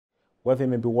wherever you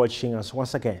may be watching us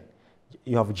once again,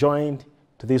 you have joined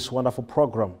to this wonderful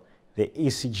program, the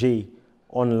ECG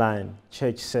Online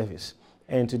Church Service.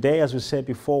 And today, as we said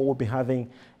before, we'll be having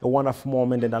a wonderful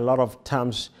moment and a lot of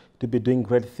times to be doing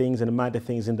great things and mighty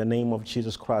things in the name of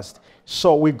Jesus Christ.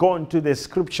 So we go into the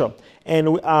scripture,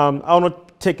 and I'll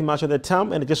not take much of the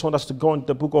time, and I just want us to go into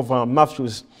the book of Matthew,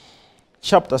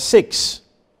 chapter 6,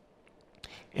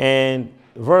 and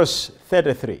verse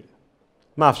 33.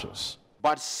 Matthew.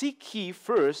 But seek ye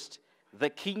first the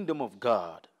kingdom of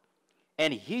God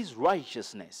and his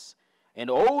righteousness, and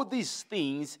all these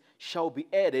things shall be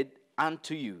added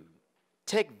unto you.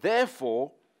 Take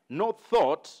therefore no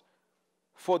thought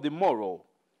for the morrow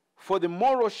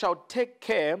shall take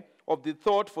care of the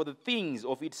thought for the things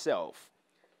of itself.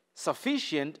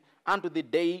 Sufficient unto the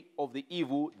day of the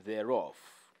evil thereof.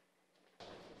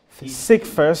 Seek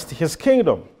first his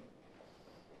kingdom.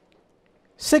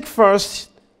 Seek first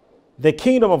the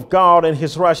kingdom of God and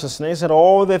his righteousness, and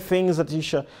all the things that you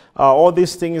shall, all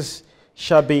these things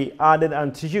shall be added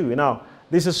unto you. Now,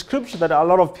 this is scripture that a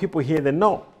lot of people here they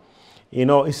know. You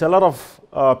know, it's a lot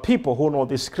of people who know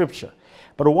this scripture.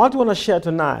 But what we want to share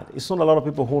tonight is not a lot of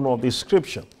people who know this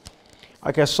scripture.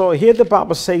 Okay, so here the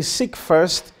Bible says, seek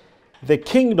first the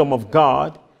kingdom of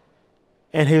God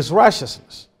and his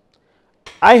righteousness.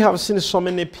 I have seen so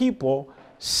many people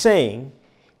saying,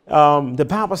 the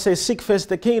Bible says, seek first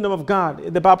the kingdom of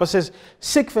God. The Bible says,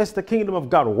 seek first the kingdom of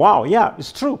God. Wow, yeah,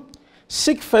 it's true.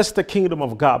 Seek first the kingdom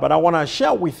of God. But I want to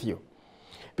share with you,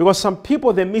 because some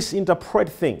people, they misinterpret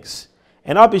things.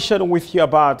 And I'll be sharing with you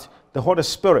about the Holy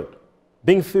Spirit,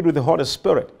 being filled with the Holy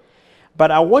Spirit.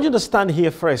 But I want you to stand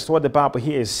here first, what the Bible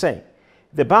here is saying.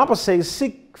 The Bible says,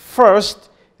 seek first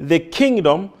the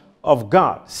kingdom of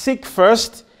God. Seek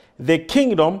first the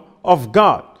kingdom of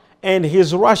God and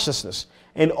his righteousness,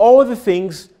 and all the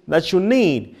things that you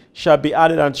need shall be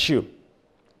added unto you.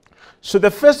 So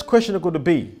the first question is going to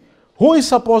be, who is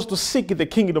supposed to seek the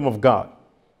kingdom of God?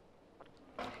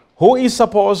 Who is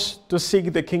supposed to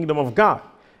seek the kingdom of God?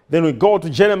 Then we go to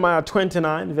Jeremiah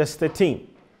 29, verse 13.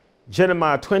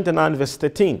 Jeremiah 29, verse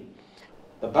 13.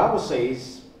 The Bible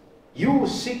says, you will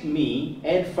seek me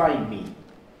and find me.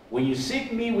 When you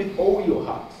seek me with all your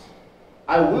heart,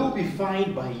 I will be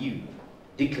found by you,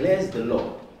 declares the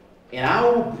Lord. And I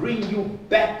will bring you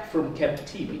back from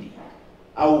captivity.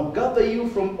 I will gather you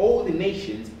from all the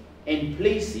nations and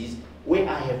places where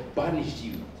I have banished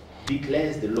you,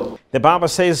 declares the Lord. The Bible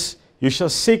says, you shall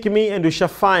seek me and you shall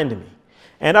find me.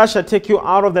 And I shall take you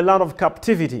out of the land of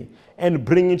captivity and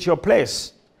bring you to your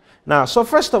place. Now, so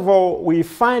first of all, we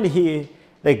find here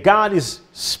that God is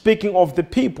speaking of the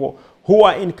people who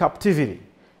are in captivity,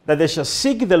 that they shall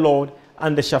seek the Lord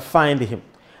and they shall find him.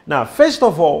 Now, first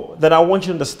of all, that I want you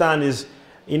to understand is,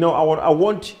 you know, I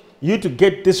want you to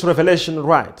get this revelation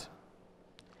right.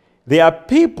 There are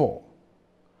people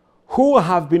who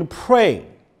have been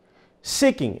praying,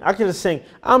 seeking, actually saying,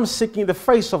 I'm seeking the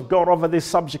face of God over this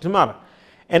subject matter.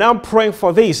 And I'm praying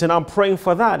for this, and I'm praying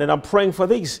for that, and I'm praying for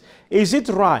this. Is it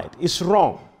right? It's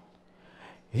wrong.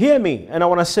 Hear me, and I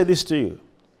want to say this to you.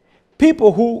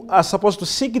 People who are supposed to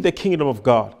seek the kingdom of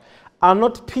God are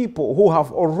not people who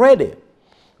have already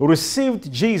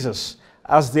received Jesus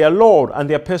as their Lord and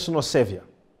their personal Savior.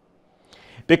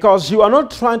 Because you are not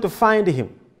trying to find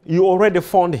him. You already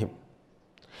found him.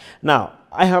 Now,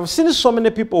 I have seen so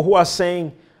many people who are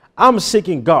saying, I'm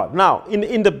seeking God. Now,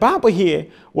 in the Bible here,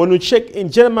 when we check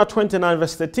in Jeremiah 29,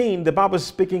 verse 13, the Bible is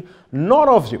speaking not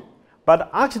of you, but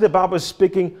actually the Bible is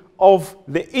speaking of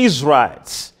the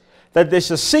Israelites, that they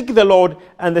shall seek the Lord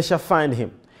and they shall find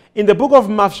him. In the book of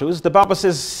Matthew, the Bible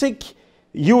says, seek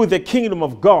you the kingdom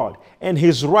of God and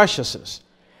his righteousness,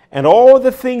 and all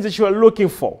the things that you are looking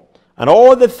for, and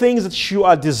all the things that you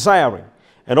are desiring,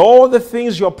 and all the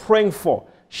things you are praying for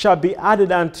shall be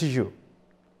added unto you.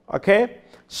 Okay?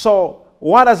 So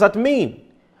what does that mean?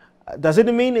 Does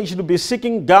it mean you should be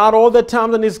seeking God all the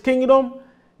time in his kingdom?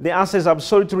 The answer is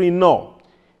absolutely no.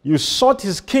 You sought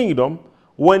his kingdom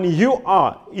when you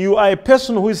are a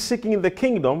person who is seeking the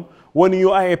kingdom, when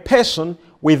you are a person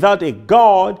without a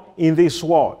God in this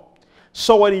world.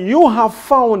 So when you have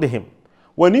found him,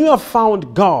 when you have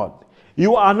found God,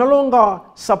 you are no longer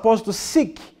supposed to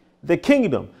seek the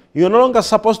kingdom. You are no longer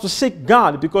supposed to seek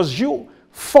God because you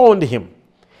found him.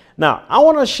 Now, I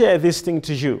want to share this thing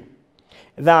to you,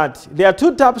 that there are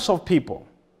two types of people.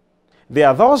 There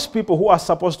are those people who are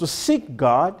supposed to seek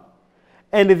God,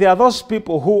 and there are those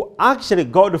people who actually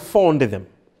God found them.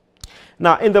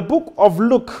 Now, in the book of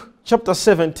Luke, chapter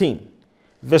 17,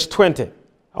 verse 20,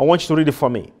 I want you to read it for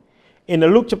me. In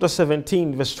Luke chapter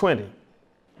 17, verse 20.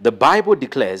 The Bible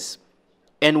declares,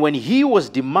 and when he was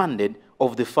demanded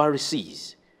of the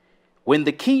Pharisees, when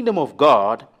the kingdom of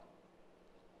God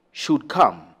should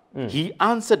come, he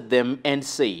answered them and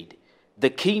said, the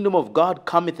kingdom of God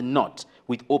cometh not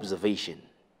with observation.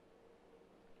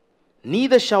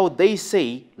 Neither shall they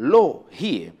say, lo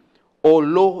here, or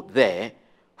lo there,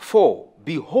 for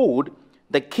behold,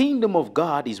 the kingdom of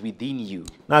God is within you.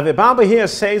 Now the Bible here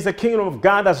says the kingdom of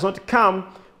God does not come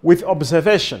with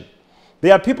observation.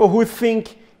 There are people who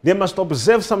think they must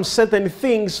observe some certain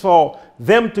things for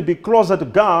them to be closer to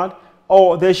God,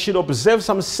 or they should observe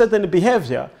some certain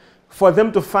behavior for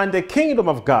them to find the kingdom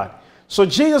of God. So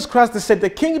Jesus Christ said the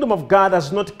kingdom of God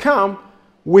does not come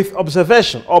with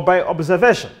observation or by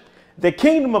observation. The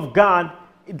kingdom of God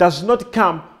does not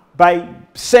come by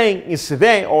saying it's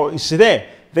there or it's there.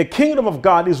 The kingdom of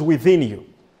God is within you.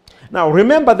 Now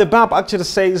remember, the Bible actually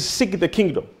says seek the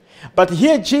kingdom. But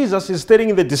here Jesus is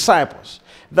telling the disciples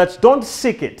that don't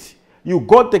seek it. You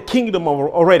got the kingdom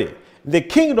already. The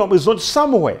kingdom is not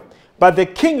somewhere, but the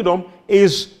kingdom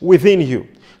is within you.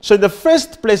 So in the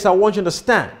first place I want you to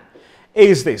understand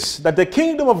is this, that the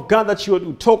kingdom of God that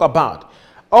you talk about,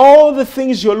 all the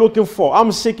things you're looking for,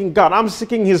 I'm seeking God, I'm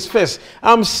seeking his face,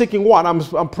 I'm seeking what?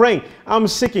 I'm praying, I'm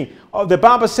seeking. The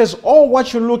Bible says all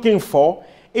what you're looking for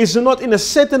is not in a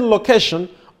certain location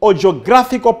or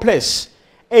geographical place.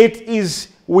 It is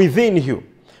within you.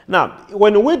 Now,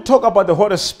 when we talk about the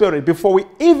Holy Spirit, before we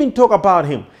even talk about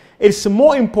him, it's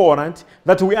more important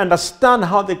that we understand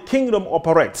how the kingdom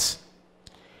operates.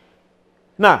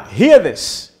 Now, hear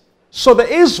this. So the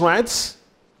Israelites,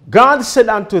 God said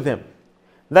unto them,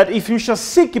 that if you shall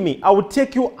seek me, I will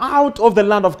take you out of the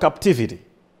land of captivity.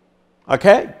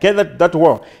 Okay? Get that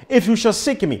word. If you shall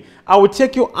seek me, I will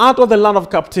take you out of the land of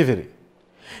captivity.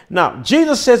 Now,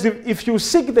 Jesus says, if you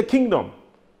seek the kingdom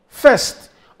first,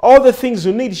 all the things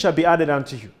you need shall be added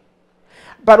unto you.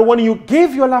 But when you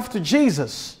give your life to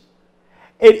Jesus,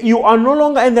 you are no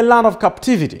longer in the land of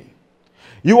captivity.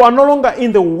 You are no longer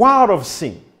in the world of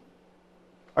sin.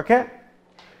 Okay?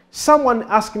 Someone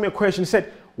asked me a question,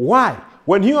 said, why?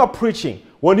 When you are preaching,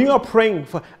 when you are praying,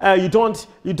 for, you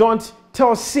don't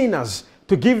tell sinners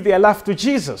to give their life to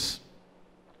Jesus.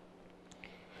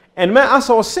 And my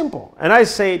answer was simple. And I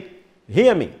said,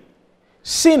 hear me.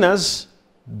 Sinners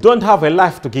don't have a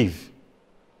life to give.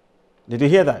 Did you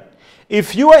hear that?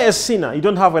 If you are a sinner, you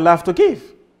don't have a life to give.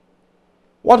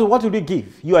 What will you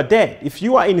give? You are dead. If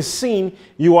you are in sin,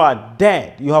 you are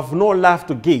dead. You have no life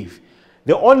to give.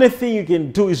 The only thing you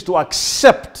can do is to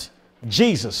accept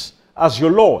Jesus as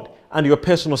your Lord and your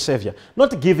personal Savior,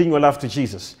 not giving your life to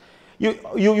Jesus.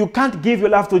 You can't give your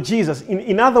life to Jesus.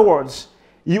 In other words,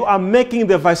 you are making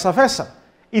the vice versa.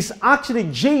 It's actually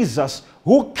Jesus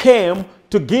who came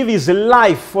to give his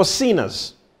life for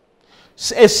sinners.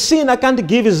 A sinner can't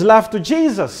give his life to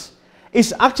Jesus.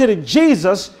 It's actually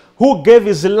Jesus who gave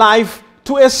his life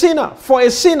to a sinner, for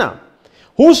a sinner.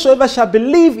 Whosoever shall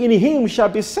believe in him shall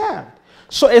be saved.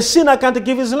 So a sinner can't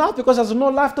give his life because there's no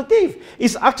life to give.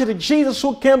 It's actually Jesus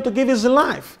who came to give his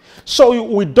life. So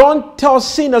we don't tell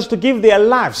sinners to give their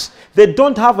lives. They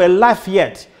don't have a life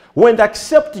yet. When they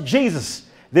accept Jesus,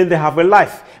 then they have a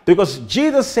life. Because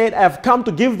Jesus said, I have come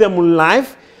to give them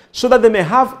life so that they may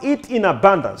have it in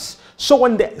abundance. So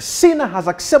when the sinner has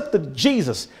accepted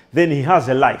Jesus, then he has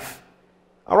a life.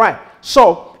 All right.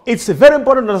 So it's very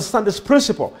important to understand this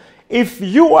principle. If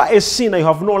you are a sinner, you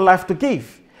have no life to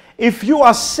give. If you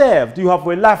are saved, you have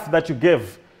a life that you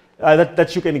give,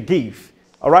 that you can give.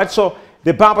 All right. So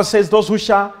the Bible says those who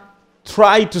shall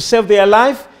try to save their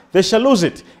life, they shall lose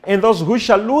it. And those who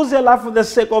shall lose their life for the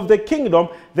sake of the kingdom,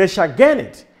 they shall gain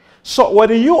it. So when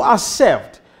you are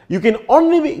saved, you can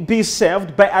only be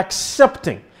saved by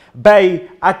accepting,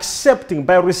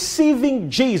 by receiving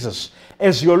Jesus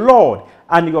as your Lord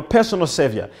and your personal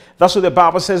Savior. That's what the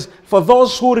Bible says. For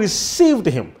those who received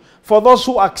him, for those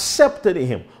who accepted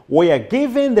him, we are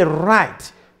given the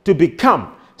right to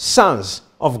become sons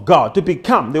of God.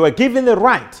 They were given the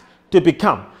right to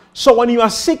become. So when you are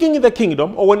seeking the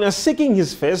kingdom, or when you are seeking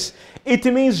his face, it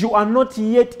means you are not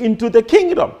yet into the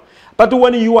kingdom. But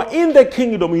when you are in the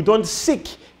kingdom, you don't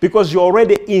seek because you're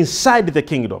already inside the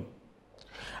kingdom.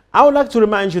 I would like to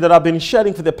remind you that I've been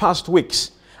sharing for the past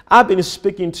weeks. I've been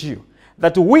speaking to you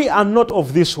that we are not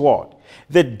of this world.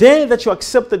 The day that you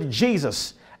accepted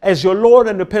Jesus as your Lord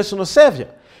and your personal Savior,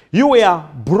 you were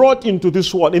brought into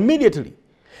this world immediately.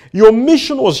 Your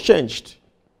mission was changed.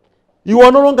 You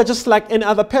are no longer just like any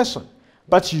other person,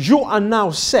 but you are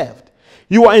now saved.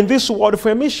 You are in this world for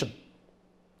a mission.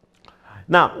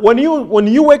 Now, when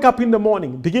you wake up in the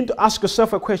morning, begin to ask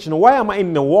yourself a question: why am I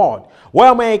in the world? Why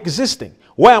am I existing?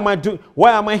 Why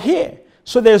am I here?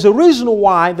 So there's a reason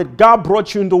why that God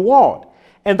brought you in the world.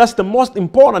 And that's the most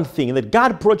important thing, that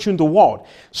God brought you into the world.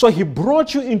 So he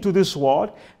brought you into this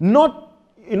world, not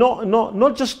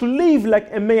just to live like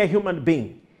a mere human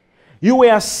being. You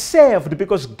were saved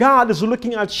because God is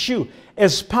looking at you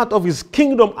as part of his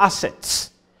kingdom assets.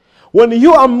 When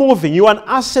you are moving, you are an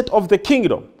asset of the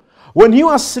kingdom. When you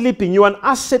are sleeping, you are an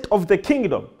asset of the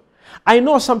kingdom. I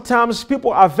know sometimes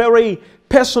people are very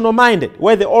personal minded,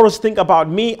 where they always think about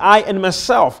me, I, and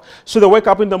myself. So they wake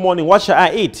up in the morning, what should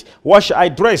I eat? What should I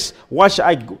dress? Where should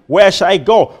I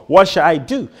go? What should I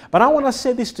do? But I want to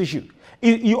say this to you.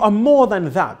 You are more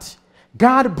than that.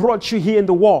 God brought you here in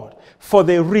the world for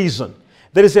the reason.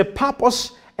 There is a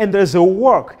purpose and there is a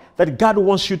work that God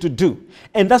wants you to do.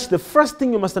 And that's the first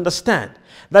thing you must understand.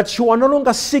 That you are no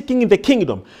longer seeking in the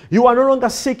kingdom. You are no longer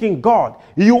seeking God.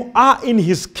 You are in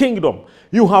his kingdom.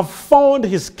 You have found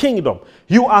his kingdom.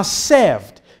 You are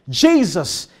saved.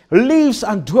 Jesus lives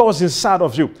and dwells inside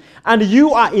of you. And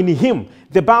you are in him.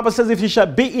 The Bible says, if you shall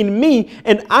be in me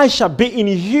and I shall be in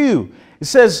you. It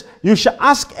says, you shall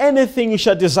ask anything you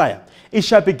shall desire. It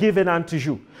shall be given unto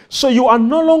you. So you are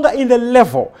no longer in the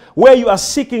level where you are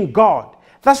seeking God.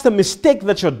 That's the mistake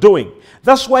that you're doing.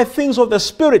 That's why things of the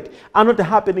Spirit are not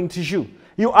happening to you.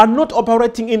 You are not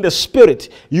operating in the Spirit.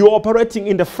 You are operating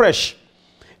in the flesh.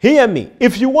 Hear me.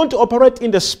 If you want to operate in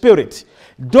the Spirit,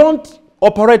 don't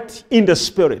operate in the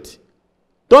Spirit.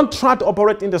 Don't try to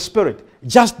operate in the Spirit.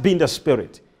 Just be in the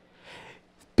Spirit.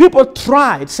 People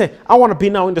try to say, I want to be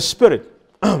now in the Spirit.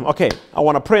 Okay, I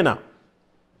want to pray now.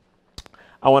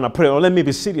 I want to pray. Oh, let me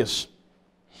be serious.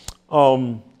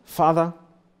 Father,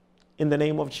 in the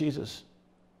name of Jesus.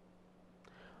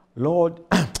 Lord,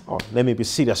 oh, let me be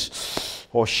serious.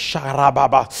 Oh,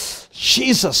 Sharababa.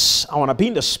 Jesus, I want to be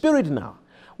in the Spirit now.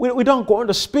 We don't go in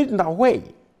the Spirit in that way.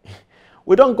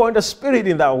 We don't go in the Spirit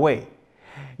in that way.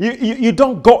 You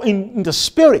don't go in the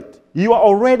Spirit. You are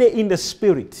already in the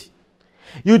Spirit.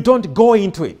 You don't go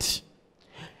into it.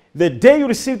 The day you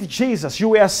received Jesus, you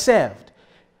were saved.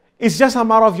 It's just a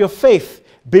matter of your faith,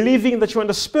 believing that you're in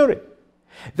the Spirit.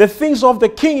 The things of the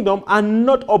kingdom are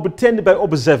not obtained by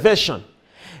observation.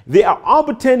 They are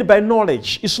obtained by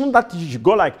knowledge. It's not that you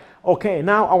go like, okay,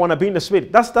 now I want to be in the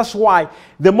Spirit. That's why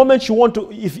the moment you want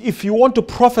to, if you want to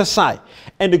prophesy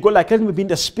and you go like, let me be in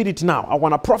the Spirit now, I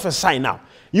want to prophesy now,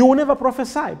 you will never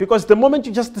prophesy, because the moment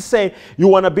you just say you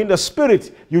want to be in the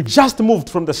Spirit, you just moved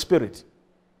from the Spirit.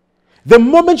 The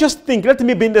moment you just think, let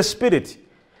me be in the Spirit,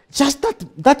 just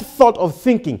that thought of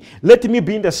thinking, let me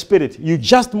be in the Spirit, you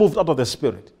just moved out of the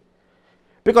Spirit.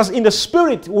 Because in the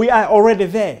Spirit, we are already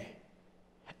there.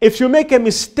 If you make a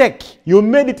mistake, you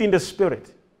made it in the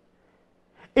Spirit.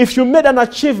 If you made an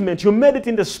achievement, you made it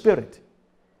in the Spirit.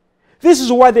 This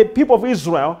is why the people of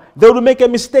Israel, they will make a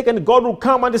mistake and God will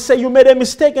come and say, you made a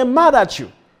mistake, and mad at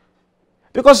you.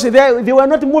 Because they were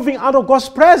not moving out of God's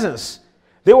presence.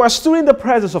 They were still in the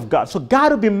presence of God. So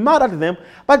God would be mad at them,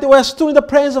 but they were still in the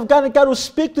presence of God, and God would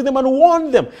speak to them and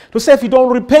warn them to say, if you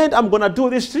don't repent, I'm going to do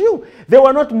this to you. They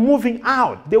were not moving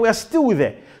out. They were still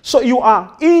there. So you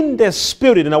are in the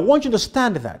Spirit, and I want you to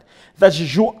understand that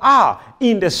you are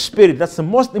in the Spirit. That's the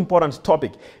most important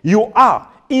topic. You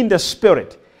are in the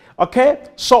Spirit. Okay?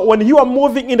 So when you are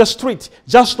moving in the street,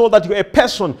 just know that you're a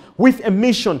person with a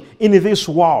mission in this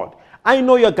world. I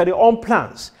know you've got your own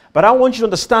plans, but I want you to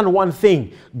understand one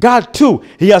thing. God too,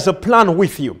 he has a plan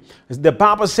with you. The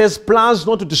Bible says plans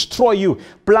not to destroy you,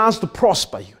 plans to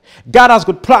prosper you. God has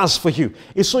good plans for you.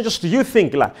 It's not just you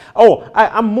think like, oh,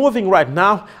 I'm moving right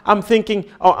now. I'm thinking,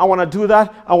 oh, I want to do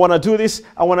that. I want to do this.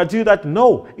 I want to do that.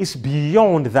 No, it's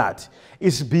beyond that.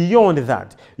 It's beyond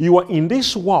that. You are in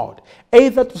this world,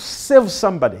 either to save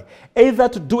somebody, either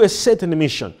to do a certain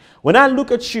mission. When I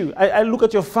look at you, I look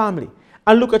at your family,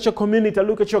 I look at your community, I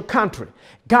look at your country.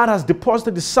 God has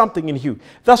deposited something in you.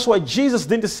 That's why Jesus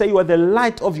didn't say you are the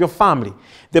light of your family.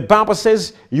 The Bible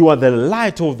says you are the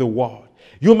light of the world.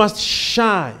 You must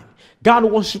shine. God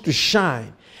wants you to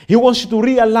shine. He wants you to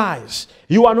realize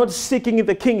you are not seeking in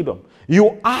the kingdom.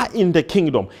 You are in the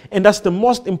kingdom. And that's the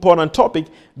most important topic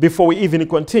before we even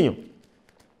continue.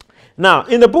 Now,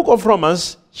 in the book of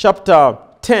Romans, chapter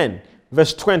 10,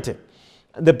 verse 20,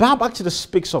 the Bible actually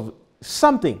speaks of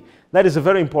something that is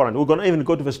very important. We're going to even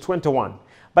go to verse 21.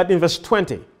 But in verse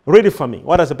 20, read it for me.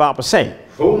 What does the Bible say?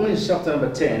 Romans chapter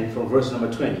number 10 from verse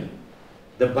number 20.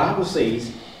 The Bible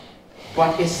says,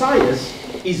 but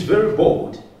Esaias is very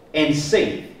bold and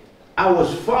saith, I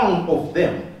was found of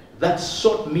them that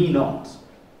sought me not.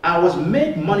 I was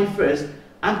made manifest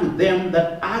unto them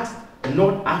that asked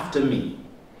not after me.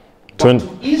 But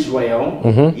to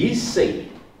Israel he said,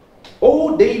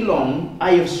 all day long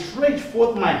I have stretched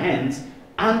forth my hands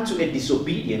unto a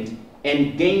disobedient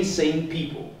and gainsaying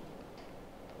people.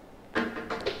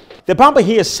 The Bible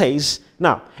here says,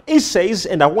 now, it says,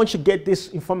 and I want you to get this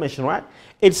information right.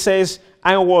 It says,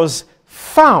 I was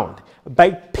found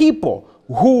by people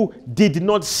who did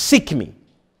not seek me.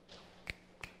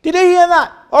 Did you hear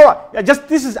that? All right,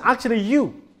 this is actually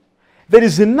you. There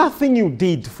is nothing you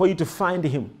did for you to find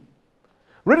him.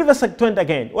 Read verse 20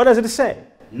 again. What does it say?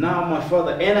 Now, my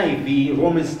father, NIV,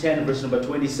 Romans 10, verse number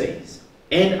 20 says,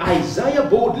 and Isaiah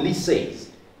boldly says,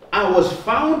 I was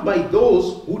found by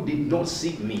those who did not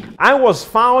seek me. I was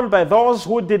found by those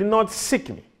who did not seek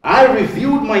me. I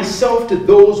revealed myself to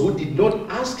those who did not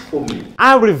ask for me.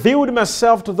 I revealed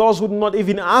myself to those who did not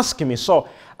even ask me. So,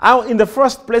 in the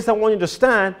first place, I want you to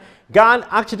understand, God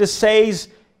actually says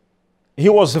he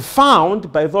was found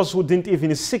by those who didn't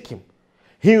even seek him.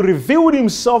 He revealed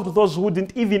himself to those who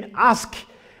didn't even ask,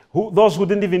 those who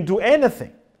didn't even do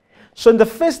anything. So in the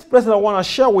first place that I want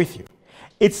to share with you,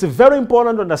 it's very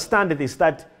important to understand this,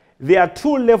 that there are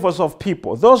two levels of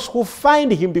people. Those who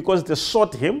find him because they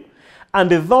sought him, and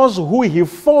those who he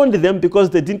found them because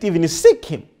they didn't even seek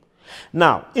him.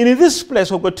 Now, in this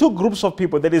place, we've got two groups of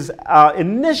people. There is a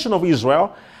nation of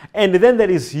Israel, and then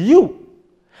there is you.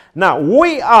 Now,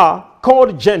 we are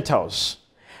called Gentiles.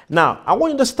 Now, I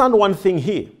want you to understand one thing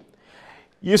here.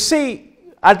 You see,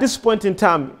 at this point in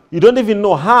time, you don't even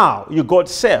know how you got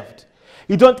saved.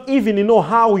 You don't even know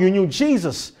how you knew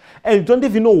Jesus. And you don't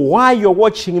even know why you're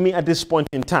watching me at this point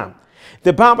in time.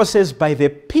 The Bible says, by the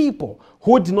people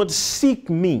who did not seek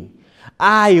me,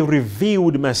 I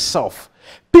revealed myself.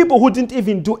 People who didn't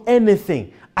even do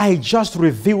anything, I just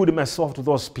revealed myself to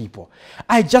those people.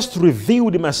 I just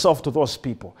revealed myself to those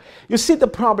people. You see, the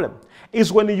problem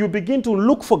is when you begin to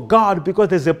look for God because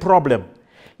there's a problem.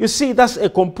 You see, that's a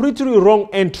completely wrong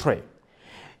entry.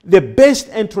 The best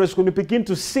entry is when you begin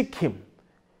to seek him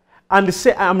and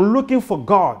say, I'm looking for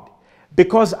God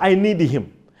because I need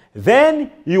him.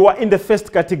 Then you are in the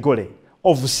first category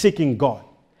of seeking God.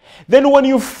 Then when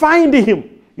you find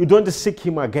him, you don't seek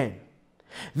him again.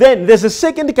 Then there's a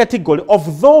second category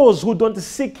of those who don't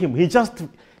seek him. He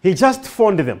just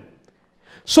found them.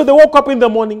 So they woke up in the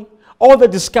morning. All they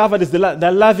discovered is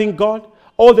they're loving God.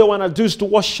 All they want to do is to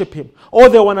worship him. All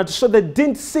they want to do, so they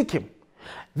didn't seek him.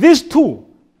 These two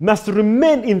must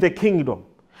remain in the kingdom.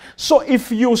 So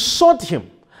if you sought him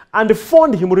and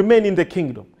found him, remain in the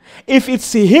kingdom. If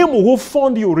it's him who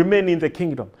found you, remain in the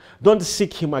kingdom. Don't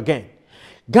seek him again.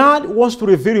 God wants to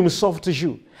reveal himself to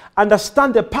you.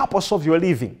 Understand the purpose of your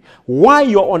living. Why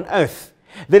you're on earth.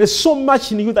 There is so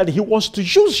much in you that he wants to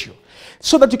use you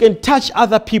so that you can touch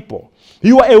other people.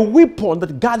 You are a weapon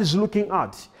that God is looking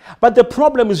at. But the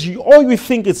problem is all you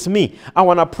think it's me. I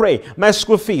want to pray. My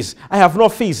school fees. I have no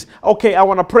fees. Okay, I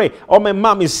want to pray. Or my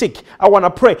mom is sick. I want to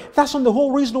pray. That's not the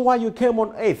whole reason why you came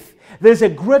on earth. There's a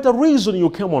greater reason you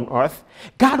came on earth.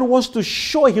 God wants to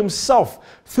show himself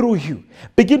through you.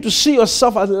 Begin to see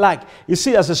yourself as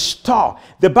as a star.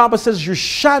 The Bible says you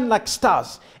shine like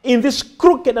stars in this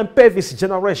crooked and perverse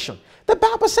generation. The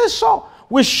Bible says so.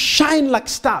 We shine like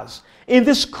stars in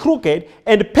this crooked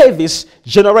and perverse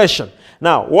generation.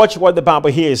 Now, watch what the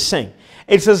Bible here is saying.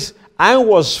 It says, I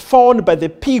was found by the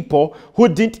people who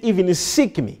didn't even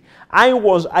seek me. I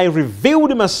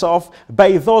revealed myself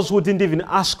by those who didn't even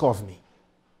ask of me.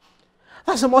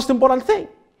 That's the most important thing.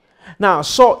 Now,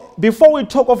 so before we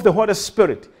talk of the Holy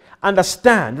Spirit,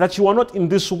 understand that you are not in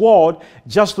this world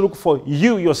just to look for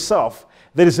you yourself.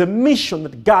 There is a mission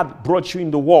that God brought you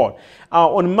in the world.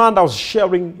 On Monday, I was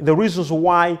sharing the reasons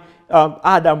why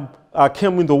Adam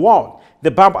came in the world. The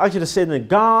Bible actually said that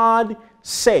God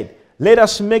said, let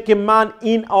us make a man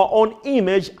in our own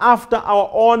image, after our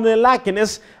own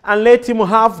likeness, and let him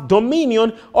have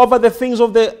dominion over the things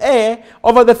of the air,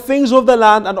 over the things of the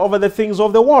land, and over the things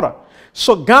of the water.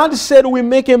 So God said we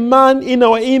make a man in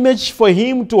our image for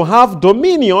him to have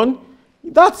dominion.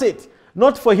 That's it.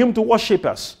 Not for him to worship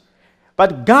us.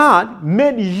 But God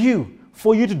made you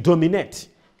for you to dominate.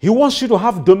 He wants you to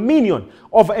have dominion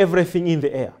over everything in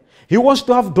the air. He wants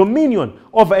to have dominion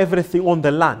over everything on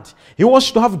the land. He wants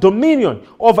to have dominion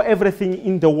over everything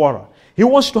in the water. He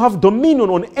wants to have dominion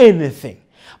on anything.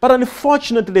 But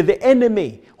unfortunately, the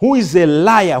enemy, who is a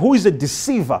liar, who is a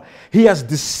deceiver, he has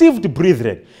deceived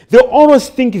brethren. They always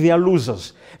think they are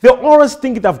losers. They always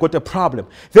think they've got a problem.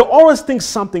 They always think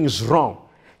something is wrong.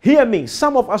 Hear me,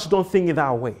 some of us don't think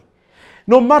that way.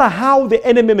 No matter how the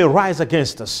enemy may rise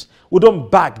against us, we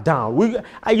don't back down.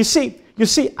 You see,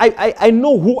 I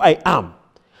know who I am.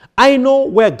 I know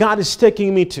where God is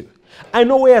taking me to. I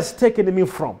know where He's taking me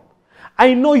from.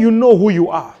 I know you know who you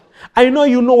are. I know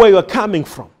you know where you're coming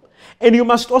from. And you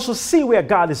must also see where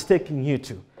God is taking you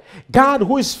to. God,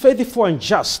 who is faithful and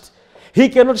just, He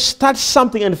cannot start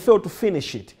something and fail to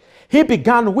finish it. He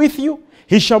began with you.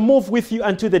 He shall move with you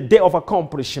until the day of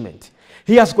accomplishment.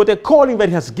 He has got a calling that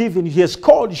he has given. He has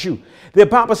called you. The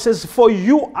Bible says, for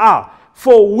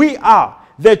we are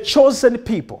the chosen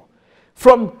people.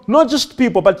 From not just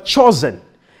people, but chosen.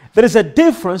 There is a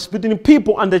difference between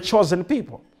people and the chosen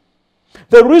people.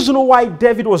 The reason why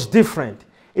David was different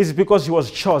is because he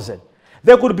was chosen.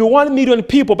 There could be 1 million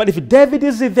people, but if David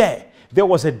is there, there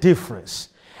was a difference.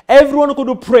 Everyone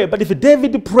could pray, but if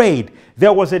David prayed,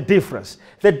 there was a difference.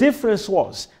 The difference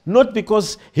was not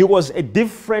because he was a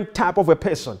different type of a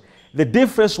person. The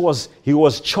difference was he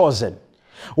was chosen.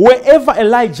 Wherever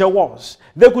Elijah was,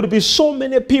 there could be so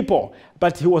many people,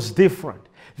 but he was different.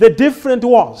 The difference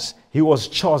was he was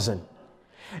chosen.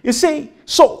 You see,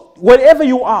 so wherever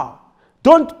you are,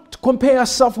 don't compare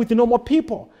yourself with normal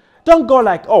people. Don't go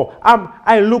like, oh,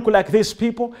 I look like these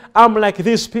people, I'm like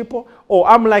these people, or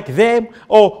I'm like them,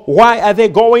 or why are they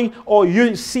going, or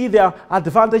you see they're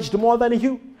advantaged more than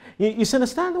you. You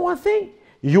understand one thing?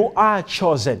 You are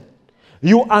chosen.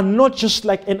 You are not just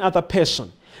like another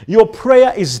person. Your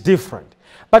prayer is different.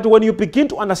 But when you begin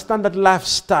to understand that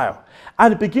lifestyle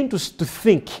and begin to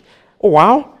think, oh,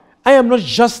 wow, I am not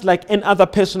just like another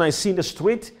person I see in the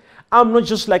street. I'm not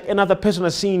just like another person I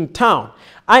see in town.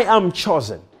 I am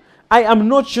chosen. I am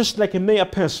not just like a mere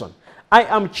person. I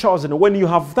am chosen. When you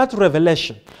have that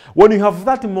revelation, when you have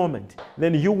that moment,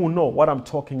 then you will know what I'm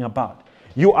talking about.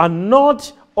 You are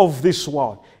not of this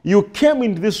world. You came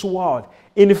into this world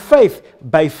in faith.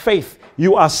 By faith,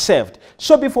 you are saved.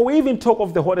 So before we even talk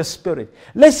of the Holy Spirit,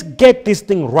 let's get this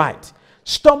thing right.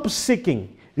 Stop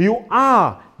seeking. You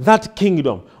are that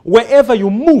kingdom. Wherever you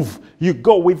move, you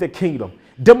go with the kingdom.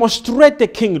 Demonstrate the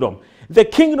kingdom. The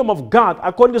kingdom of God,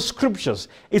 according to scriptures,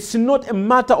 it's not a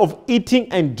matter of eating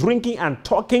and drinking and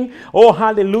talking. Oh,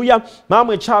 hallelujah. I'm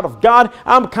a child of God.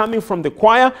 I'm coming from the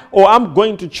choir, or I'm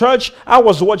going to church. I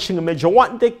was watching a major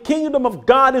one. The kingdom of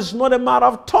God is not a matter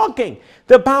of talking.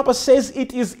 The Bible says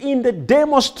it is in the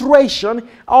demonstration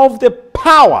of the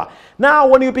power. Now,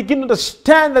 when you begin to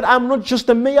understand that I'm not just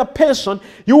a mere person,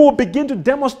 you will begin to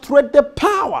demonstrate the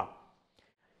power.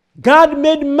 God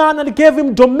made man and gave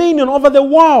him dominion over the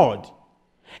world.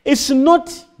 It's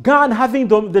not God having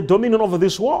the dominion over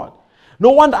this world. No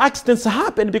wonder accidents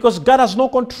happen, because God has no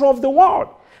control of the world.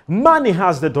 Money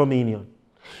has the dominion.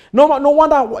 No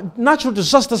wonder natural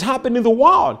disasters happen in the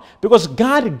world, because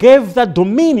God gave that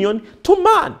dominion to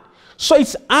man. So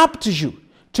it's up to you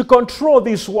to control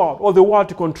this world, or the world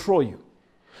to control you.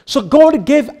 So God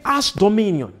gave us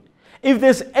dominion. If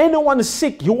there's anyone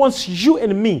sick, he wants you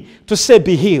and me to say,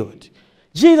 be healed.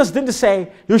 Jesus didn't say,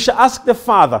 you shall ask the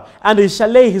Father, and he shall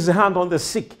lay his hand on the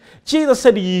sick. Jesus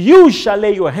said, you shall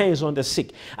lay your hands on the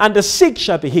sick, and the sick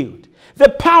shall be healed. The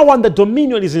power and the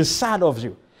dominion is inside of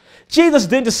you. Jesus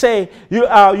didn't say, you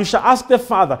shall ask the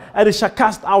Father, and he shall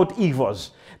cast out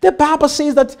evils. The Bible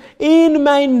says that in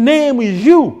my name,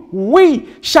 we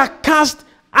shall cast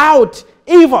out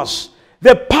evils.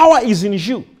 The power is in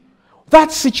you.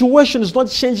 That situation is not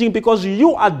changing because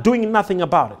you are doing nothing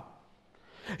about it.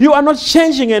 You are not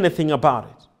changing anything about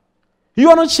it. You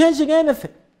are not changing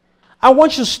anything. I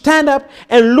want you to stand up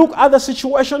and look at the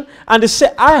situation and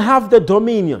say, I have the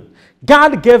dominion.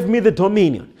 God gave me the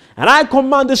dominion. And I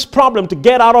command this problem to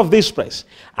get out of this place.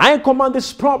 I command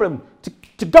this problem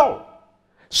to go.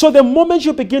 So the moment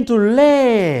you begin to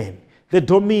learn the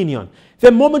dominion,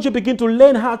 the moment you begin to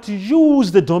learn how to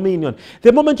use the dominion,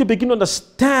 the moment you begin to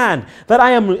understand that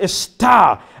I am a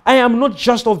star, I am not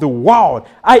just of the world,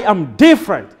 I am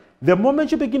different. The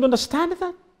moment you begin to understand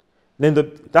that,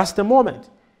 then that's the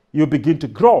moment you begin to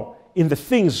grow in the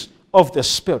things of the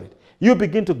Spirit. You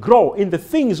begin to grow in the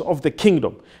things of the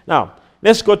kingdom. Now,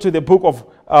 let's go to the book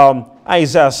of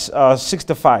Isaiah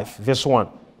 65, verse 1.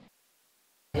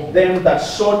 Them that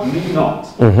sought me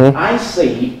not, I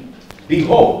say,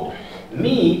 behold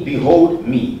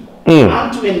me,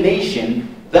 unto a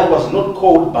nation that was not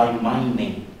called by my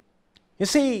name. You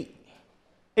see,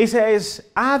 it says,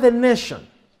 I the nation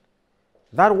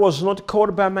that was not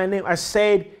called by my name. I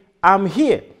said, I'm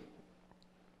here.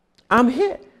 I'm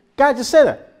here. God just said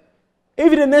that.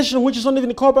 Even a nation which is not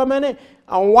even called by my name.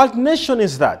 And what nation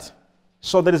is that?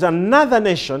 So there is another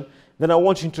nation that I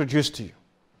want to introduce to you.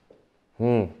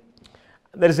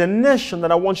 There is a nation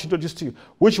that I want to introduce to you,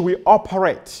 which we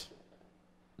operate.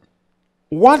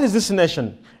 What is this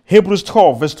nation? Hebrews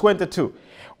 12, verse 22.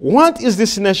 What is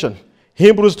this nation?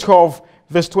 Hebrews 12,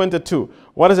 verse 22.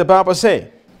 What does the Bible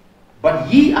say?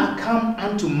 But ye are come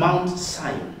unto Mount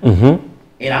Zion,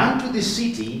 and unto the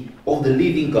city of the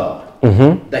living God,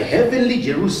 the heavenly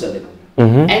Jerusalem,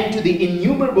 and to the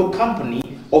innumerable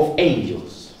company of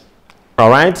angels.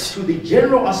 All right. To the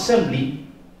general assembly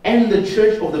and the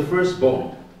church of the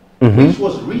firstborn, which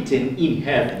was written in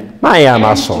heaven, Maya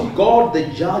and to God the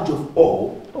judge of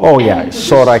all, oh yeah, and to the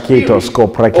Sorakitos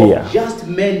spirit Koprakia. of just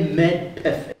men made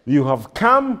perfect. You have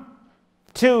come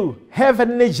to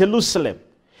heavenly Jerusalem.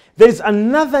 There is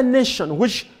another nation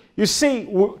which, you see,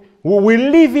 we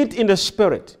live it in the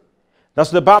spirit. That's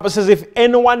what the Bible says, if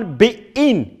anyone be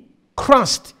in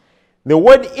Christ. The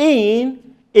word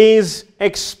in is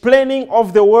explaining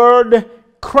of the word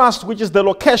Christ, which is the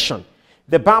location.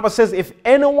 The Bible says, if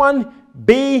anyone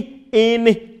be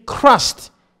in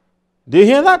Christ. Do you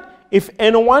hear that? If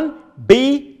anyone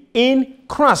be in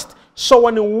Christ. So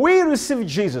when we receive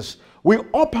Jesus, we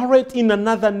operate in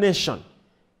another nation.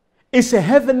 It's a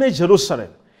heavenly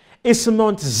Jerusalem. It's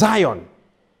Mount Zion.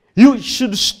 You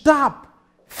should stop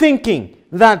thinking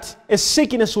that a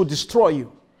sickness will destroy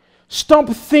you. Stop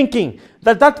thinking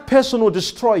that that person will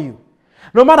destroy you.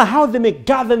 No matter how they may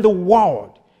gather in the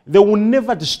world, they will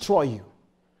never destroy you.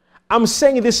 I'm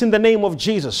saying this in the name of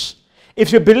Jesus.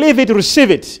 If you believe it, receive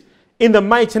it in the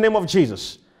mighty name of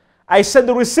Jesus. I said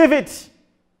to receive it.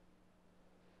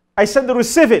 I said to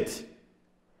receive it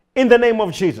in the name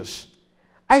of Jesus.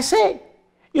 I say,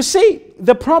 you see,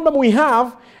 the problem we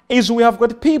have is we have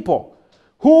got people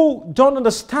who don't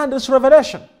understand this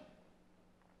revelation.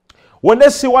 When they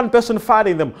see one person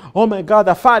fighting them, oh my God,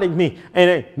 they're fighting me.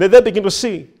 And then they begin to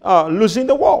see losing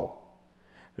the war.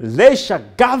 They shall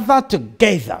gather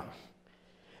together.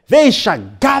 They shall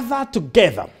gather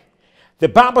together. The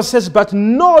Bible says, but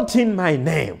not in my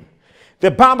name.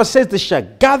 The Bible says they shall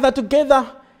gather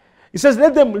together. It says,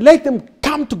 let them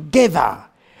come together.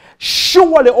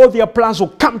 Surely all their plans will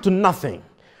come to nothing.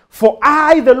 For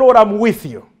I, the Lord, am with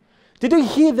you. Did you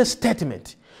hear the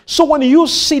statement? So when you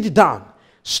sit down,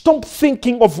 stop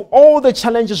thinking of all the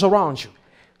challenges around you.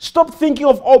 Stop thinking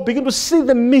of all, begin to see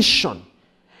the mission.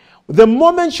 The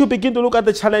moment you begin to look at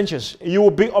the challenges, you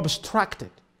will be abstracted.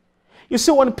 You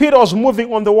see, when Peter was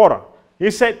moving on the water,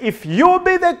 he said, if you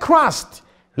be the Christ,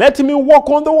 let me walk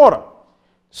on the water.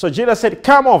 So Jesus said,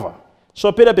 come over.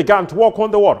 So Peter began to walk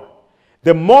on the water.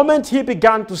 The moment he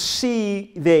began to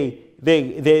see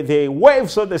the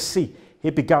waves of the sea, he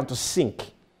began to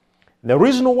sink. The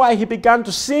reason why he began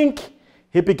to sink,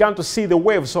 he began to see the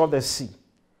waves of the sea.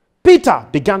 Peter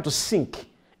began to sink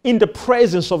in the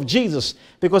presence of Jesus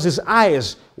because his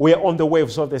eyes were on the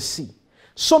waves of the sea.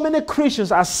 So many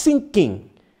Christians are sinking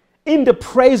in the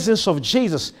presence of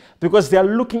Jesus because they are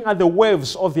looking at the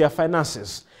waves of their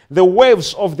finances, the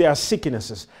waves of their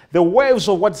sicknesses, the waves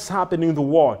of what's happening in the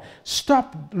world.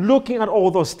 Stop looking at all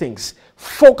those things.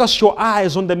 Focus your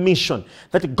eyes on the mission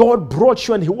that God brought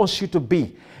you and he wants you to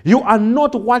be. You are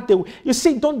not what they... You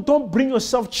see, don't bring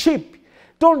yourself cheap.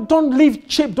 Don't live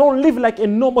cheap. Don't live like a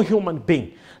normal human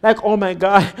being. Like, oh my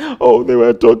God, oh, they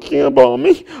were talking about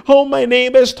me. Oh, my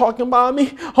neighbors talking about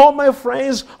me. Oh, my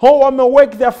friends. Oh, I'm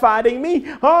awake, they're fighting me.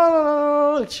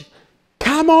 Oh,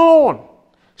 come on.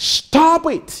 Stop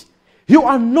it. You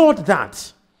are not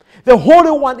that. The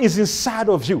Holy One is inside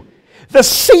of you. The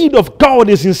seed of God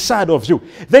is inside of you.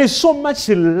 There is so much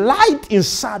light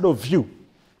inside of you.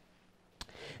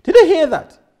 Did you hear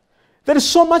that? There is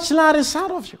so much light inside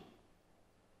of you.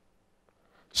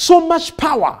 So much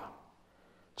power.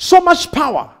 So much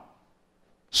power.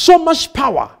 So much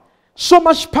power. So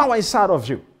much power inside of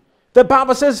you. The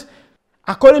Bible says,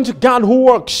 according to God who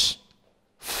works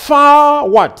far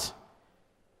what?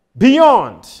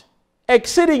 Beyond,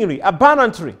 exceedingly,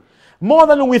 abundantly, more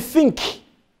than we think,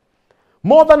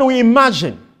 more than we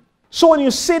imagine. So when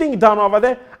you're sitting down over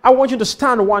there, I want you to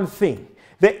stand one thing.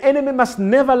 The enemy must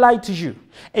never lie to you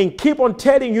and keep on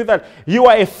telling you that you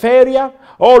are a failure.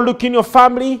 Oh, look in your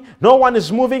family. No one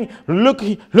is moving. Look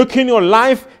in your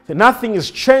life. Nothing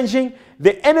is changing.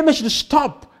 The enemy should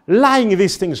stop lying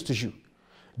these things to you.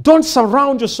 Don't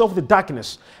surround yourself with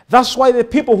darkness. That's why the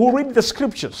people who read the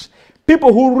scriptures,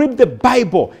 people who read the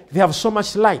Bible, they have so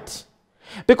much light.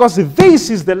 Because this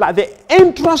is the light. The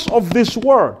entrance of this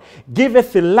word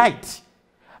giveth the light.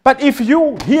 But if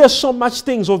you hear so much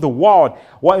things of the world,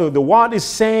 what the world is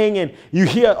saying, and you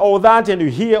hear all that, and you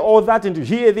hear all that, and you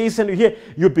hear this, and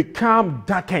you become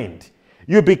darkened.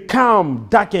 You become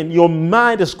darkened. Your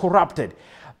mind is corrupted.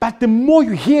 But the more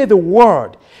you hear the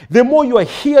word, the more you are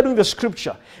hearing the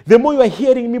scripture, the more you are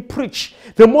hearing me preach,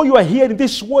 the more you are hearing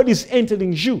this word is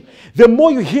entering you, the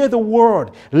more you hear the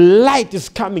word, light is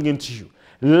coming into you.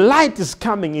 Light is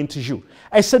coming into you.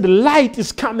 I said light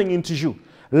is coming into you.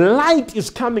 Light is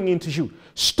coming into you.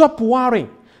 Stop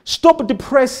worrying. Stop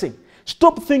depressing.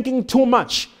 Stop thinking too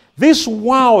much. This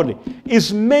world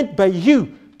is meant by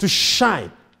you to shine,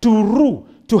 to rule,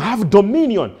 to have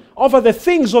dominion over the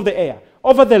things of the air,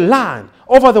 over the land,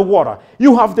 over the water.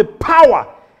 You have the power.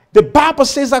 The Bible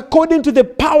says according to the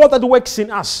power that works in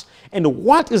us. And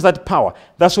what is that power?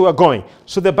 That's where we're going.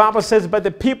 So the Bible says, but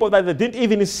the people that they didn't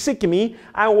even seek me,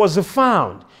 I was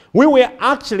found.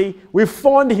 We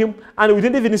found him and we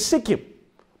didn't even seek him.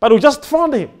 But we just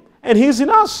found him. And he's in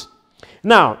us.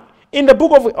 Now, in the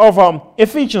book of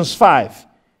Ephesians 5.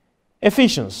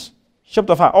 Ephesians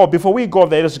chapter 5. Oh, before we go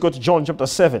there, let's go to John chapter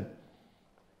 7.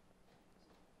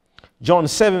 John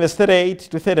 7 verse 38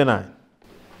 to 39.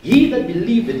 He that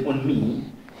believeth on me,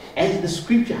 as the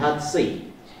scripture hath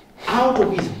said, out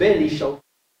of his belly shall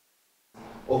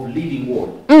of living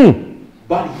water.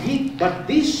 But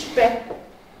this spake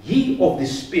he of the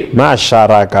Spirit,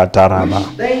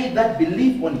 which they that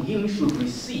believe on him should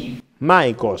receive.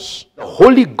 My gosh. The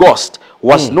Holy Ghost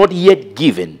was not yet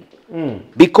given,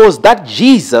 because that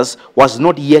Jesus was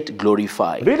not yet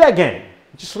glorified. Read again.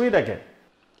 Just read again.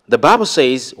 The Bible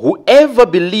says, whoever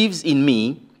believes in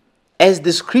me, as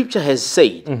the scripture has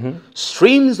said,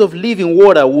 streams of living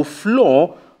water will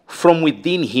flow from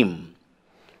within him.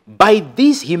 By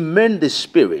this he meant the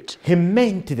Spirit. He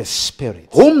meant the Spirit.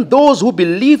 Whom those who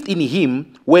believed in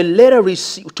him were later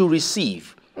to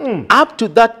receive. Up to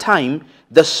that time,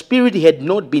 the Spirit had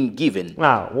not been given.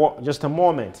 Now, just a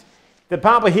moment. The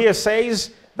Bible here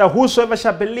says that whosoever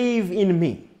shall believe in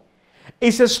me,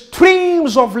 it says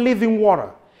streams of living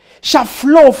water shall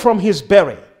flow from his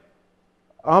belly.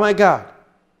 Oh my God.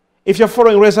 If you're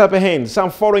following, raise up a hand.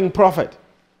 Some following prophet.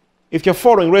 If you're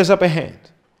following, raise up a hand.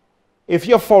 If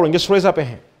you're following, just raise up a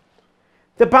hand.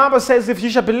 The Bible says, if you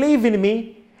shall believe in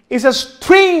me, it says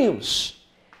streams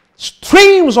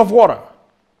of water.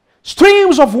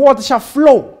 Streams of water shall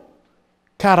flow.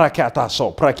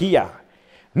 Karakataso prakia.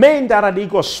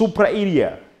 Mendaradigo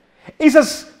suprairia. It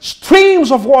says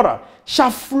streams of water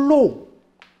shall flow.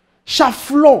 Shall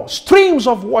flow. Streams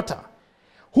of water.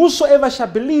 Whosoever shall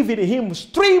believe in him,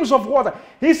 streams of water.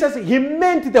 He says he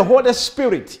meant the Holy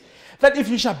Spirit. That if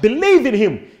you shall believe in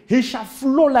him, he shall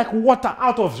flow like water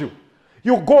out of you.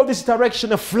 You go this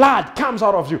direction, a flood comes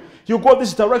out of you. You go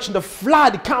this direction, the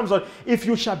flood comes out if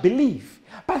you shall believe.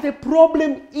 But the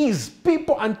problem is,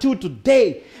 people until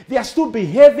today, they are still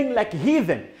behaving like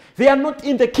heathen. They are not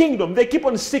in the kingdom. They keep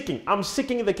on seeking. I'm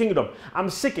seeking in the kingdom. I'm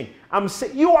seeking.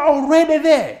 You are already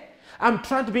there. I'm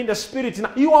trying to be in the spirit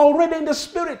now. You are already in the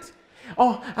spirit.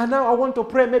 Oh, and now I want to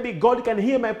pray. Maybe God can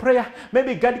hear my prayer.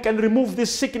 Maybe God can remove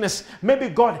this sickness. Maybe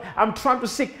God, I'm trying to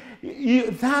seek.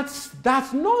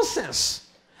 That's nonsense.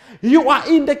 You are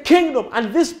in the kingdom.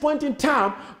 At this point in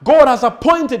time, God has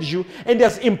appointed you and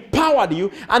has empowered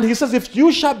you. And he says, if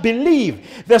you shall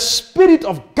believe, the Spirit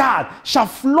of God shall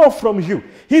flow from you.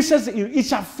 He says, it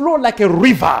shall flow like a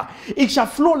river. It shall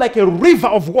flow like a river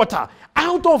of water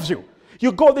out of you.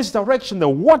 You go this direction, the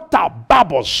water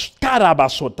bubbles.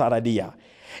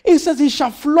 It says it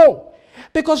shall flow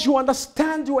because you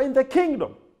understand you are in the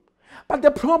kingdom. But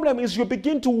the problem is you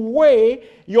begin to weigh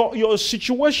your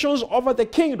situations over the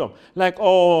kingdom. Like,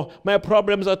 oh, my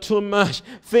problems are too much.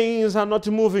 Things are not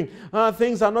moving.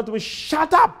 Things are not moving.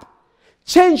 Shut up.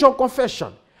 Change your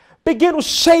confession. Begin to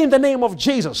say in the name of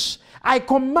Jesus, I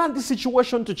command the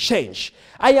situation to change.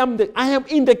 I am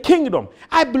in the kingdom.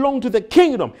 I belong to the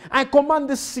kingdom. I command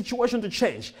this situation to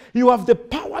change. You have the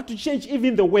power to change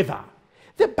even the weather.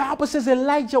 The Bible says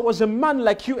Elijah was a man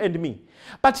like you and me.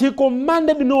 But he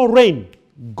commanded no rain.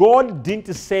 God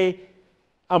didn't say,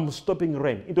 I'm stopping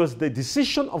rain. It was the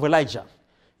decision of Elijah.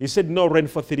 He said no rain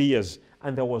for 3 years.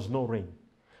 And there was no rain.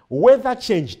 Weather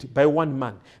changed by one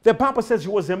man. The Bible says he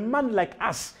was a man like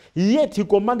us. Yet he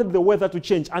commanded the weather to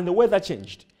change. And the weather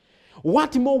changed.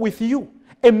 What more with you?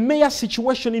 A mere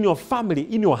situation in your family,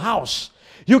 in your house.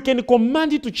 You can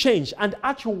command it to change. And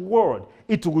at your word,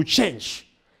 it will change.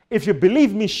 If you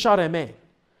believe me, shout amen.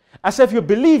 I said, if you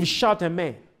believe, shout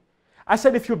amen. I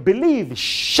said, if you believe,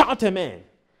 shout amen.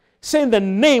 Say in the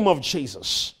name of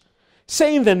Jesus.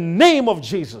 Say in the name of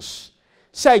Jesus.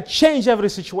 Say, I change every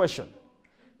situation.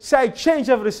 Say, I change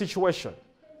every situation.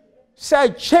 Say, I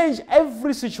change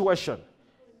every situation.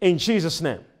 In Jesus'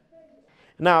 name.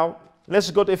 Now,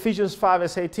 let's go to Ephesians 5,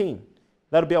 verse 18.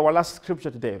 That'll be our last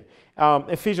scripture today.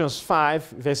 Ephesians 5,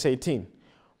 verse 18.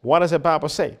 What does the Bible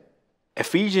say?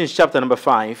 Ephesians chapter number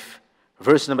 5,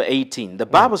 verse number 18. The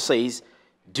Bible says,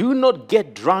 do not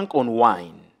get drunk on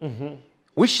wine,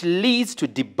 which leads to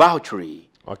debauchery.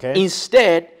 Okay.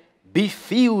 Instead, be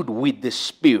filled with the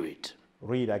Spirit.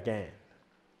 Read again.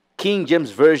 King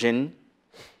James Version,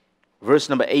 verse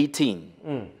number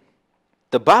 18.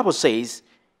 The Bible says,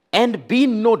 and be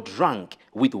not drunk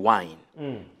with wine,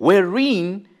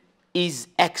 wherein is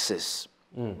excess,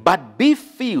 but be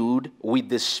filled with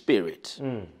the Spirit.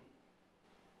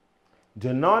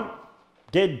 Do not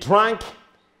get drunk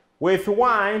with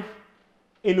wine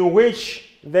in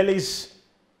which there is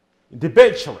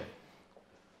debauchery.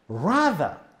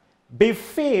 Rather, be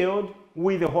filled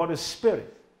with the Holy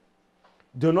Spirit.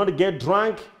 Do not get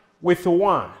drunk with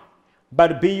wine,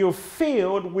 but be you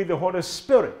filled with the Holy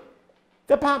Spirit.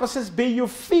 The Bible says, be you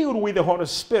filled with the Holy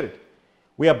Spirit.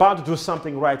 We're about to do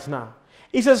something right now.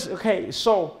 It says, okay,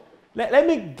 so let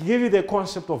me give you the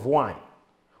concept of wine,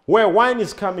 where wine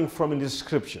is coming from in this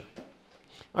scripture.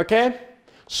 Okay?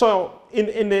 So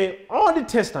in the Old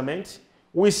Testament,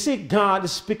 we see God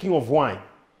speaking of wine.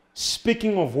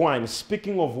 Speaking of wine,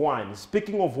 speaking of wine,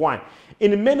 speaking of wine.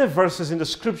 In many verses in the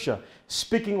scripture,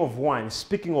 speaking of wine,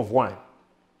 speaking of wine.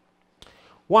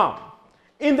 Wow.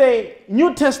 In the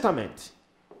New Testament,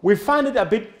 we find it a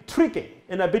bit tricky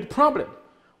and a bit problem,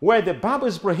 where the Bible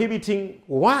is prohibiting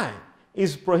wine,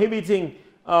 is prohibiting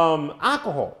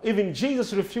alcohol. Even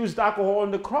Jesus refused alcohol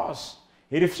on the cross.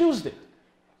 He refused it.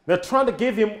 They're trying to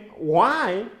give him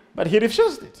wine, but he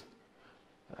refused it.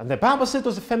 And the Bible said it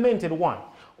was a fermented wine.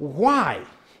 Why?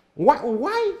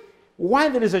 Why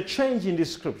there is a change in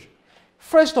this scripture?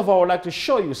 First of all, I would like to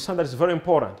show you something that is very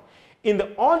important. In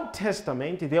the Old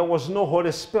Testament, there was no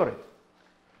Holy Spirit.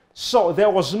 So there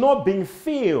was no being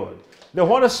filled. The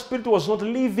Holy Spirit was not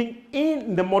living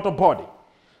in the mortal body.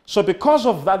 So because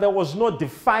of that, there was no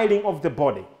defiling of the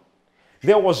body.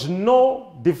 There was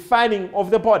no defiling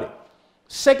of the body.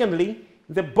 Secondly,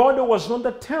 the body was not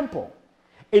the temple.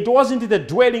 It wasn't the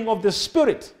dwelling of the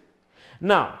Spirit.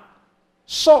 Now,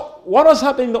 so what was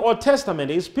happening in the Old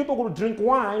Testament is people could drink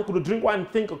wine and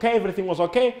think, okay, everything was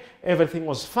okay, everything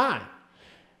was fine.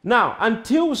 Now,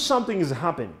 until something is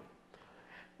happening,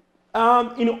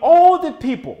 in all the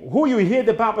people who you hear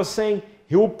the Bible saying,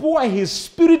 he will pour his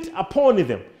Spirit upon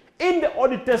them. In the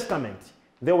Old Testament,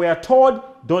 they were told,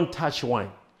 don't touch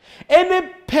wine. Any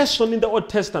person in the Old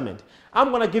Testament, I'm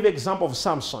going to give you an example of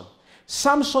Samson.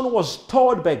 Samson was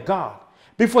told by God,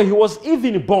 before he was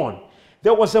even born,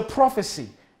 there was a prophecy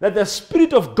that the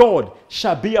Spirit of God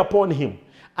shall be upon him.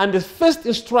 And the first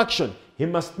instruction, he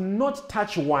must not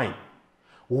touch wine.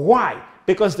 Why?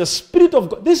 Because the Spirit of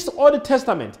God, this is Old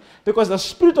Testament, because the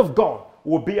Spirit of God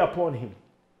will be upon him.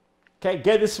 Okay,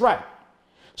 get this right.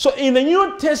 So in the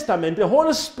New Testament, the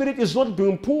Holy Spirit is not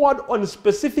being poured on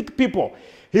specific people.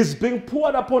 He's being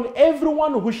poured upon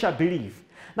everyone who shall believe.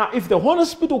 Now, if the Holy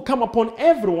Spirit will come upon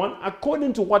everyone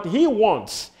according to what he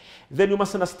wants, then you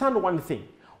must understand one thing.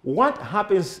 What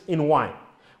happens in wine?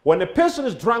 When a person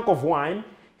is drunk of wine,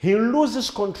 he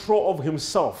loses control of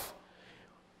himself.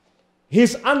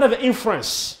 He's under the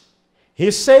influence. He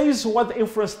says what the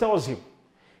influence tells him.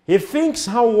 He thinks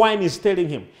how wine is telling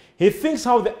him. He thinks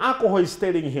how the alcohol is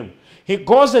telling him. He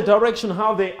goes the direction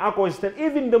how the alcohol is telling him.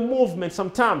 Even the movement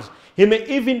sometimes. He may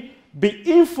even be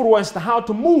influenced how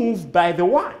to move by the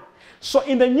wine. So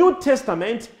in the New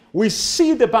Testament, we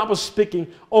see the Bible speaking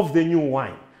of the new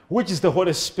wine, which is the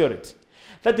Holy Spirit.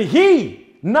 That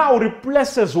he now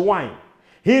replaces wine.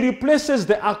 He replaces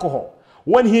the alcohol.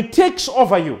 When he takes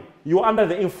over you, you're under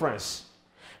the influence.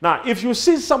 Now, if you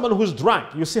see someone who's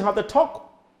drunk, you see how they talk.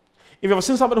 If you've ever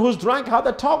seen someone who's drunk, how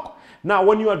they talk. Now,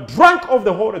 when you are drunk of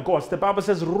the Holy Ghost, the Bible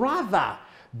says, rather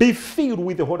be filled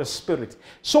with the Holy Spirit.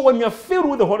 So when you're filled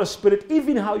with the Holy Spirit,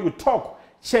 even how you talk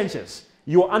changes.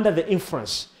 You're under the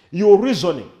influence. You're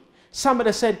reasoning.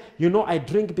 Somebody said, I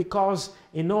drink because,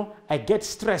 I get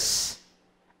stress.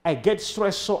 I get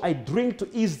stress, so I drink to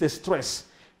ease the stress.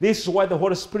 This is why the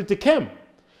Holy Spirit came,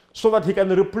 so that he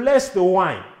can replace the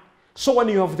wine. So when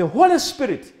you have the Holy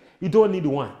Spirit, you don't need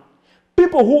wine.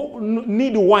 People who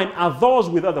need wine are those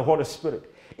without the Holy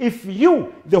Spirit. If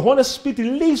the Holy Spirit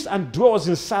lives and dwells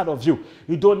inside of you,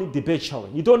 you don't need debauchery.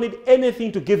 You don't need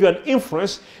anything to give you an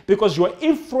influence, because your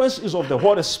influence is of the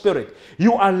Holy Spirit.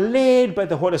 You are led by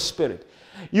the Holy Spirit.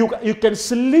 You can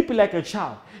sleep like a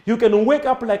child. You can wake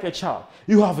up like a child.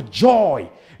 You have joy.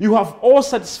 You have all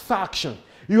satisfaction.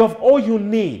 You have all you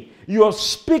need. Your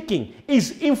speaking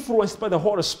is influenced by the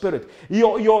Holy Spirit.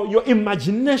 Your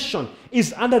imagination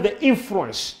is under the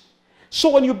influence. So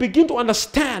when you begin to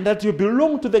understand that you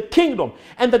belong to the kingdom,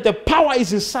 and that the power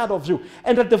is inside of you,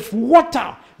 and that the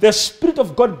water, the Spirit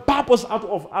of God bubbles out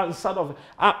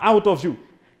of you,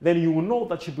 then you will know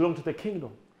that you belong to the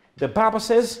kingdom. The Bible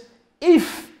says,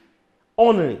 if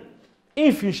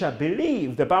you shall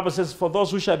believe, the Bible says, for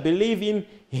those who shall believe in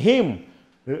him,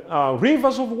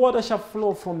 rivers of water shall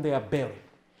flow from their belly.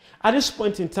 At this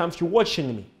point in time, if you're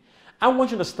watching me, I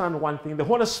want you to understand one thing. The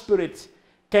Holy Spirit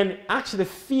can actually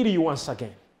feed you once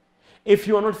again. If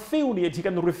you are not filled yet, he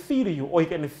can refill you, or he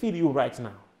can feed you right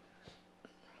now.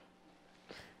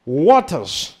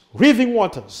 Waters, living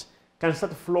waters, can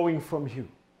start flowing from you.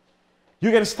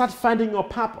 You can start finding your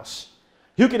purpose.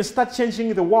 You can start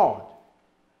changing the world.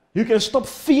 You can stop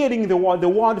fearing the world. The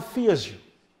world fears you.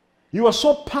 You are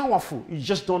so powerful, you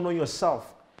just don't know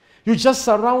yourself. You just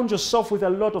surround yourself with a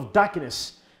lot of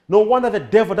darkness. No wonder the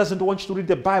devil doesn't want you to read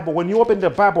the Bible. When you open the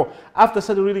Bible, after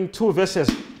starting reading 2 verses,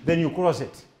 then you close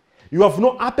it. You have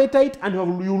no appetite and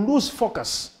you lose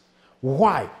focus.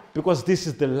 Why? Because this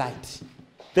is the light.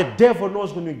 The devil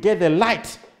knows when you get the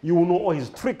light, you will know all his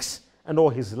tricks and all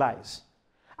his lies.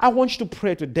 I want you to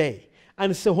pray today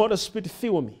and say, Holy Spirit,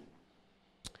 fill me.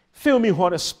 Fill me,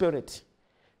 Holy Spirit.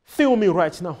 Fill me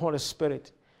right now, Holy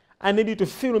Spirit. I need you to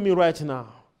fill me right now.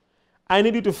 I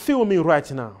need you to fill me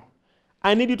right now.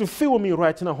 I need you to fill me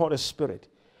right now, Holy Spirit.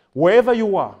 Wherever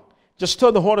you are, just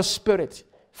tell the Holy Spirit,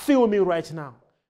 fill me right now.